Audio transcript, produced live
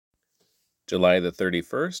July the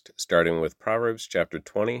 31st, starting with Proverbs chapter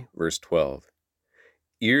 20, verse 12.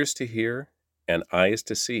 Ears to hear and eyes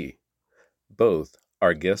to see, both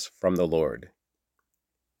are gifts from the Lord.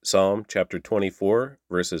 Psalm chapter 24,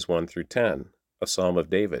 verses 1 through 10, a psalm of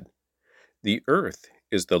David. The earth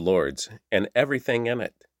is the Lord's, and everything in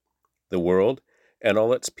it. The world and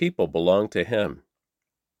all its people belong to him.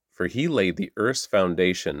 For he laid the earth's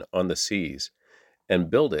foundation on the seas,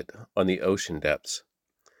 and built it on the ocean depths.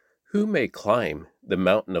 Who may climb the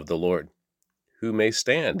mountain of the Lord? Who may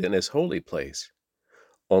stand in his holy place?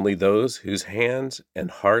 Only those whose hands and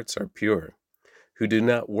hearts are pure, who do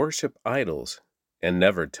not worship idols and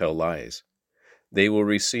never tell lies. They will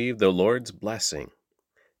receive the Lord's blessing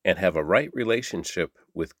and have a right relationship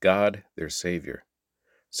with God their Savior.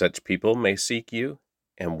 Such people may seek you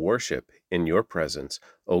and worship in your presence,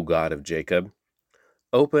 O God of Jacob.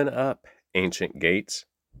 Open up, ancient gates.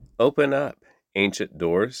 Open up, ancient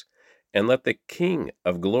doors, and let the King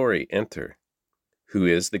of glory enter. Who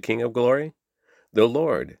is the King of glory? The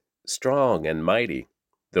Lord, strong and mighty,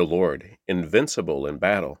 the Lord, invincible in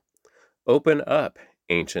battle. Open up,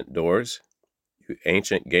 ancient doors, you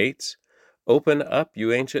ancient gates. Open up,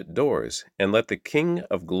 you ancient doors, and let the King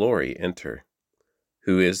of glory enter.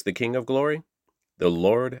 Who is the King of glory? The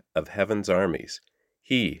Lord of heaven's armies.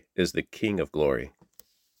 He is the King of glory.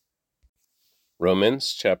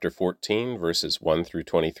 Romans chapter 14, verses 1 through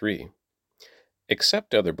 23.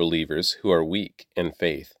 Accept other believers who are weak in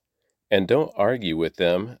faith, and don't argue with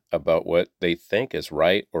them about what they think is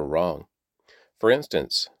right or wrong. For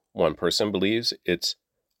instance, one person believes it's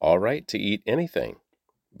all right to eat anything,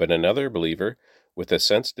 but another believer with a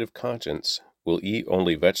sensitive conscience will eat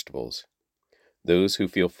only vegetables. Those who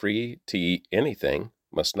feel free to eat anything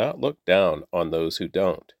must not look down on those who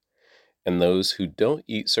don't, and those who don't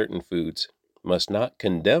eat certain foods must not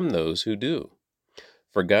condemn those who do,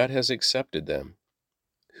 for God has accepted them.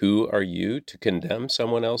 Who are you to condemn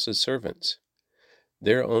someone else's servants?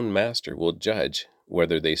 Their own master will judge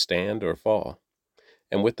whether they stand or fall,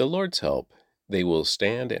 and with the Lord's help, they will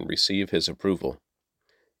stand and receive his approval.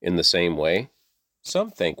 In the same way, some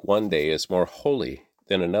think one day is more holy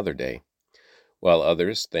than another day, while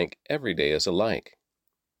others think every day is alike.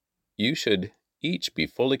 You should each be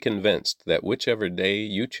fully convinced that whichever day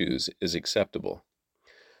you choose is acceptable.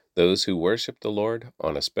 Those who worship the Lord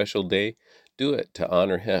on a special day do it to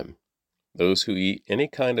honor him. Those who eat any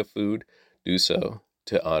kind of food do so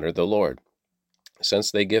to honor the Lord,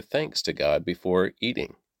 since they give thanks to God before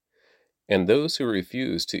eating. And those who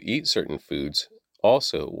refuse to eat certain foods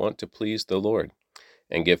also want to please the Lord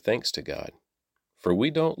and give thanks to God. For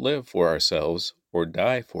we don't live for ourselves or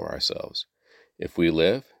die for ourselves. If we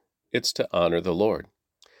live, it's to honor the Lord.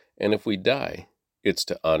 And if we die, it's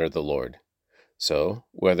to honor the Lord. So,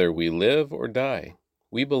 whether we live or die,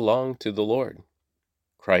 we belong to the Lord.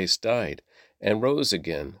 Christ died and rose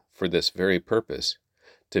again for this very purpose,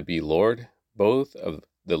 to be Lord both of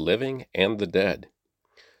the living and the dead.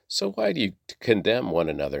 So why do you condemn one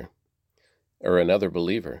another or another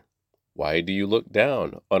believer? Why do you look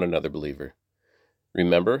down on another believer?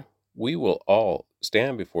 Remember, we will all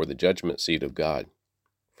stand before the judgment seat of God.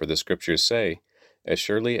 For the scriptures say, "As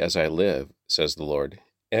surely as I live, says the Lord,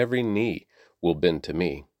 every knee will bend to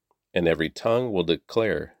me, and every tongue will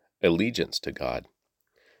declare allegiance to God."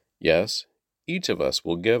 Yes, each of us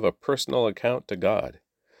will give a personal account to God.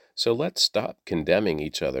 So let's stop condemning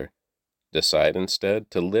each other. Decide instead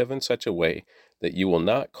to live in such a way that you will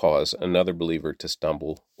not cause another believer to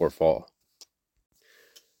stumble or fall.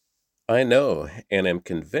 I know and am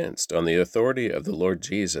convinced on the authority of the Lord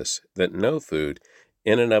Jesus that no food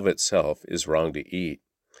in and of itself is wrong to eat.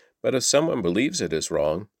 But if someone believes it is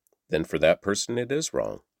wrong, then for that person it is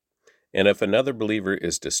wrong. And if another believer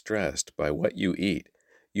is distressed by what you eat,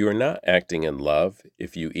 you are not acting in love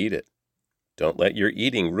if you eat it. Don't let your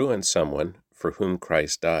eating ruin someone for whom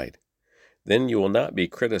Christ died. Then you will not be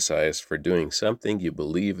criticized for doing something you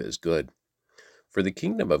believe is good. For the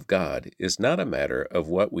kingdom of God is not a matter of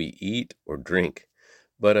what we eat or drink,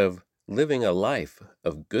 but of living a life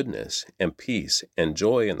of goodness and peace and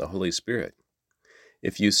joy in the Holy Spirit.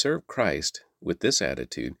 If you serve Christ with this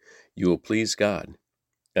attitude, you will please God,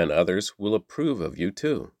 and others will approve of you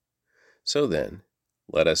too. So then,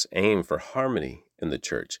 let us aim for harmony in the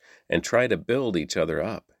church and try to build each other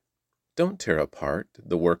up. Don't tear apart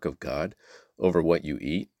the work of God over what you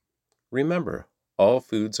eat. Remember, all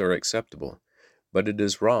foods are acceptable, but it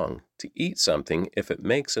is wrong to eat something if it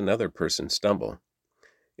makes another person stumble.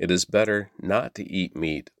 It is better not to eat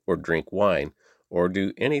meat or drink wine or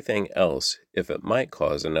do anything else if it might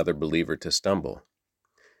cause another believer to stumble.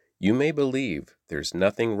 You may believe there's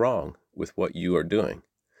nothing wrong with what you are doing,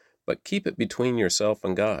 but keep it between yourself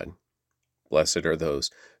and God. Blessed are those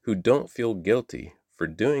who don't feel guilty for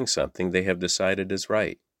doing something they have decided is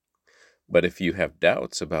right. But if you have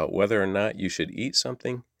doubts about whether or not you should eat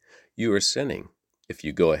something, you are sinning if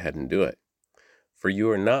you go ahead and do it, for you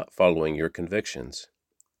are not following your convictions.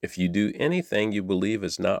 If you do anything you believe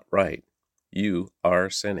is not right, you are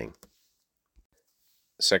sinning.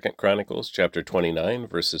 2 Chronicles chapter 29,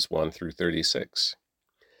 verses 1 through 36.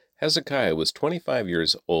 Hezekiah was 25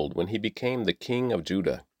 years old when he became the king of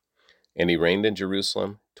Judah, and he reigned in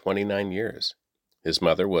Jerusalem 29 years. His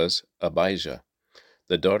mother was Abijah,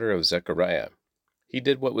 the daughter of Zechariah. He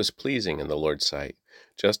did what was pleasing in the Lord's sight,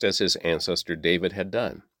 just as his ancestor David had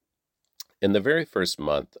done. In the very first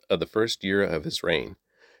month of the first year of his reign,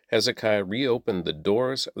 Hezekiah reopened the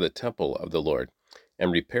doors of the temple of the Lord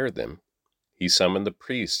and repaired them. He summoned the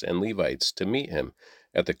priests and Levites to meet him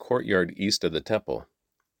at the courtyard east of the temple.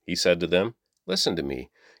 He said to them, "Listen to me,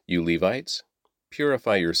 you Levites.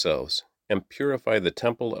 Purify yourselves, and purify the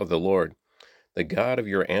temple of the Lord, the God of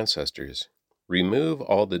your ancestors. Remove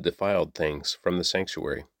all the defiled things from the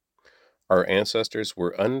sanctuary. Our ancestors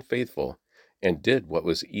were unfaithful and did what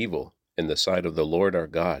was evil in the sight of the Lord our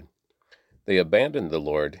God. They abandoned the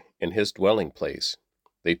Lord in his dwelling place.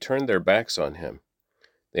 They turned their backs on him.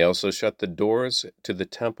 They also shut the doors to the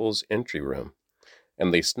temple's entry room,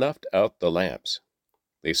 and they snuffed out the lamps.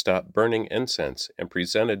 They stopped burning incense and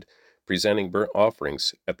presenting burnt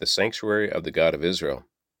offerings at the sanctuary of the God of Israel.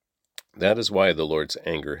 That is why the Lord's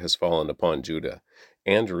anger has fallen upon Judah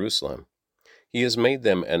and Jerusalem. He has made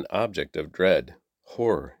them an object of dread,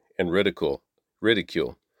 horror, and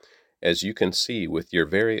ridicule, as you can see with your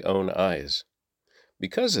very own eyes.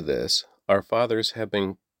 Because of this, our fathers have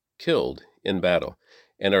been killed in battle,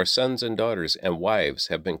 and our sons and daughters and wives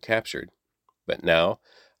have been captured. But now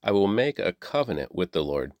I will make a covenant with the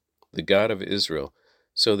Lord, the God of Israel,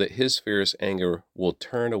 so that his fierce anger will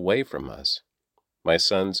turn away from us. My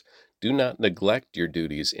sons, do not neglect your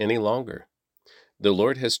duties any longer. The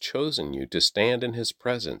Lord has chosen you to stand in his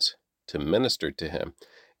presence, to minister to him,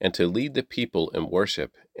 and to lead the people in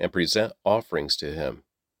worship and present offerings to him."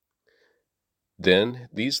 Then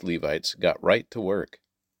these Levites got right to work.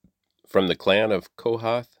 From the clan of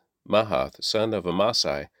Kohath, Mahath, son of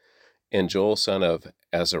Amasai, and Joel, son of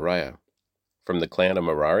Azariah. From the clan of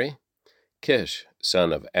Merari, Kish,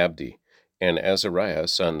 son of Abdi, and Azariah,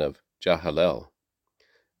 son of Jahalel.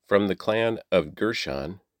 From the clan of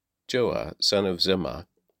Gershon, Joah, son of Zimmah,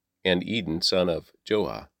 and Eden, son of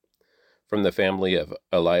Joah. From the family of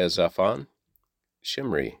Eliazaphon,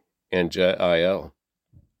 Shimri, and Jael.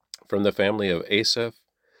 From the family of Asaph,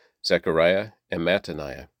 Zechariah, and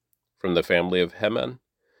Mattaniah. From the family of Heman,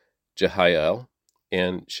 Jehiel,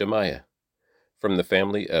 and Shemaiah. From the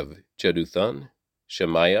family of Jeduthun,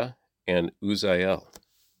 Shemaiah, and Uzziel.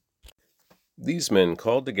 These men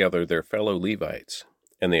called together their fellow Levites,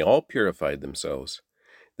 and they all purified themselves.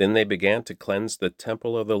 Then they began to cleanse the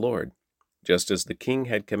temple of the Lord, just as the king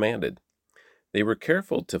had commanded. They were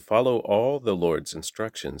careful to follow all the Lord's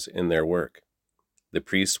instructions in their work. The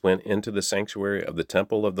priests went into the sanctuary of the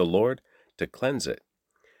temple of the Lord to cleanse it,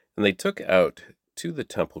 and they took out to the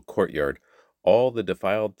temple courtyard all the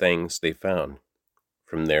defiled things they found.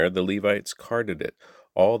 From there the Levites carted it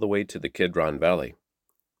all the way to the Kidron Valley.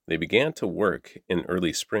 They began to work in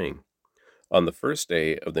early spring, on the first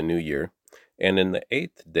day of the new year, and in the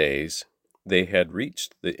 8th days they had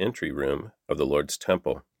reached the entry room of the Lord's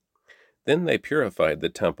temple. Then they purified the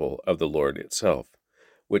temple of the Lord itself,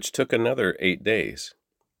 which took another 8 days.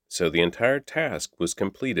 So the entire task was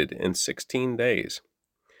completed in 16 days.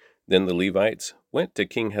 Then the Levites went to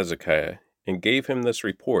King Hezekiah and gave him this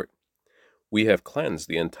report: "We have cleansed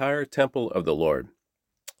the entire temple of the Lord,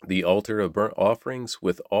 the altar of burnt offerings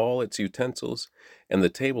with all its utensils, and the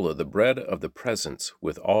table of the bread of the presence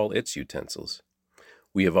with all its utensils.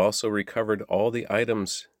 We have also recovered all the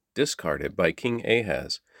items discarded by King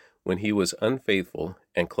Ahaz when he was unfaithful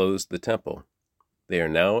and closed the temple. They are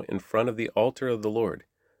now in front of the altar of the Lord,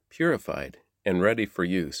 purified and ready for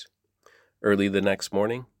use." Early the next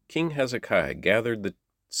morning, King Hezekiah gathered the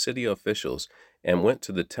city officials and went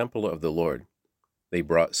to the temple of the Lord. They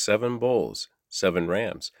brought 7 bulls, 7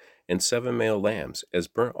 rams, and 7 male lambs as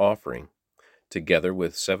burnt offering, together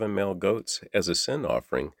with 7 male goats as a sin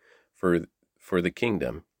offering for the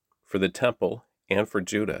kingdom, for the temple, and for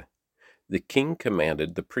Judah. The king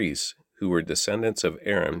commanded the priests, who were descendants of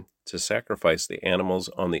Aaron, to sacrifice the animals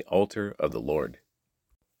on the altar of the Lord.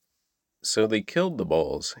 So they killed the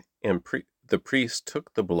bulls, and the priests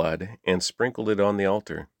took the blood and sprinkled it on the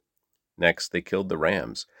altar. Next they killed the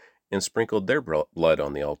rams and sprinkled their blood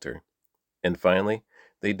on the altar. And finally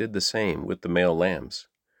they did the same with the male lambs.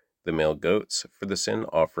 the male goats for the sin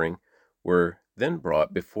offering, were then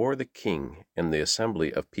brought before the king and the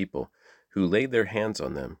assembly of people, who laid their hands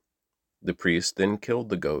on them. The priest then killed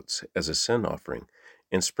the goats as a sin offering,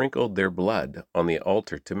 and sprinkled their blood on the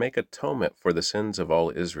altar to make atonement for the sins of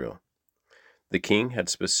all Israel. The king had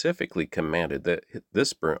specifically commanded that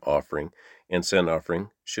this burnt offering and sin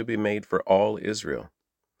offering should be made for all Israel.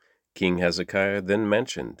 King Hezekiah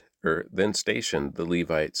then stationed the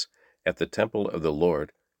Levites at the temple of the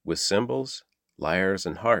Lord with cymbals, lyres,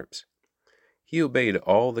 and harps. He obeyed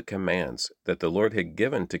all the commands that the Lord had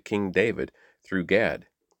given to King David through Gad,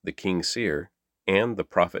 the king's seer, and the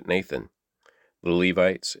prophet Nathan. The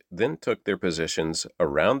Levites then took their positions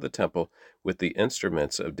around the temple with the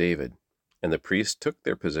instruments of David, and the priests took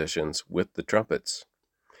their positions with the trumpets.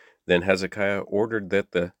 Then Hezekiah ordered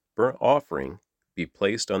that the burnt offering be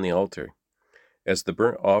placed on the altar. As the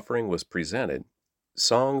burnt offering was presented,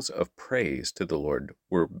 songs of praise to the Lord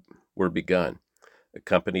were begun,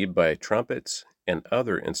 accompanied by trumpets and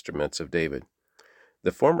other instruments of David,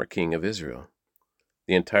 the former king of Israel.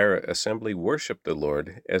 The entire assembly worshiped the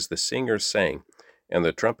Lord as the singers sang and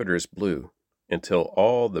the trumpeters blew, until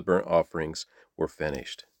all the burnt offerings were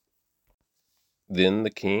finished. Then the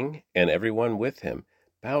king and everyone with him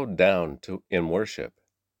bowed down in worship.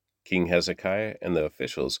 King Hezekiah and the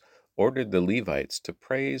officials ordered the Levites to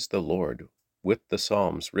praise the Lord with the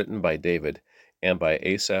psalms written by David and by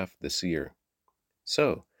Asaph the seer.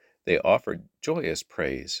 So they offered joyous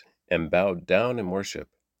praise and bowed down in worship.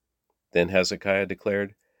 Then Hezekiah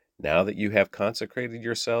declared, "Now that you have consecrated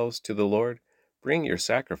yourselves to the Lord, bring your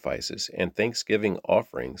sacrifices and thanksgiving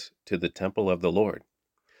offerings to the temple of the Lord."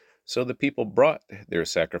 So the people brought their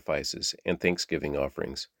sacrifices and thanksgiving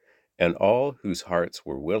offerings, and all whose hearts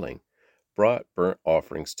were willing brought burnt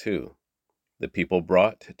offerings too. The people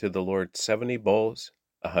brought to the Lord 70 bulls,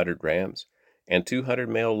 100 rams, and 200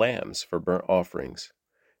 male lambs for burnt offerings.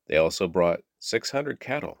 They also brought 600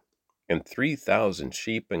 cattle and 3,000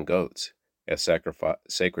 sheep and goats as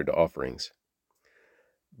sacred offerings.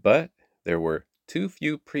 But there were too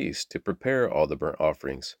few priests to prepare all the burnt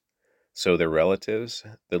offerings, so their relatives,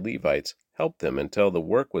 the Levites, helped them until the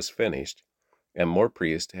work was finished and more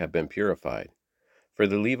priests have been purified. For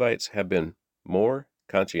the Levites had been more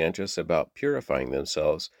conscientious about purifying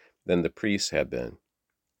themselves than the priests had been.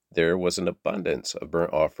 There was an abundance of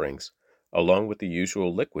burnt offerings, along with the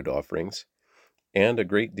usual liquid offerings, and a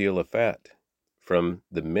great deal of fat from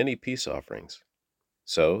the many peace offerings.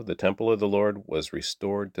 So the temple of the Lord was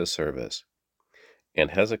restored to service.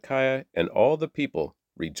 And Hezekiah and all the people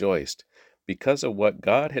rejoiced because of what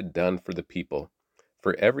God had done for the people,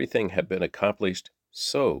 for everything had been accomplished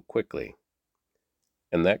so quickly.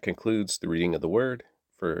 And that concludes the reading of the Word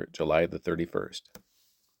for July the 31st.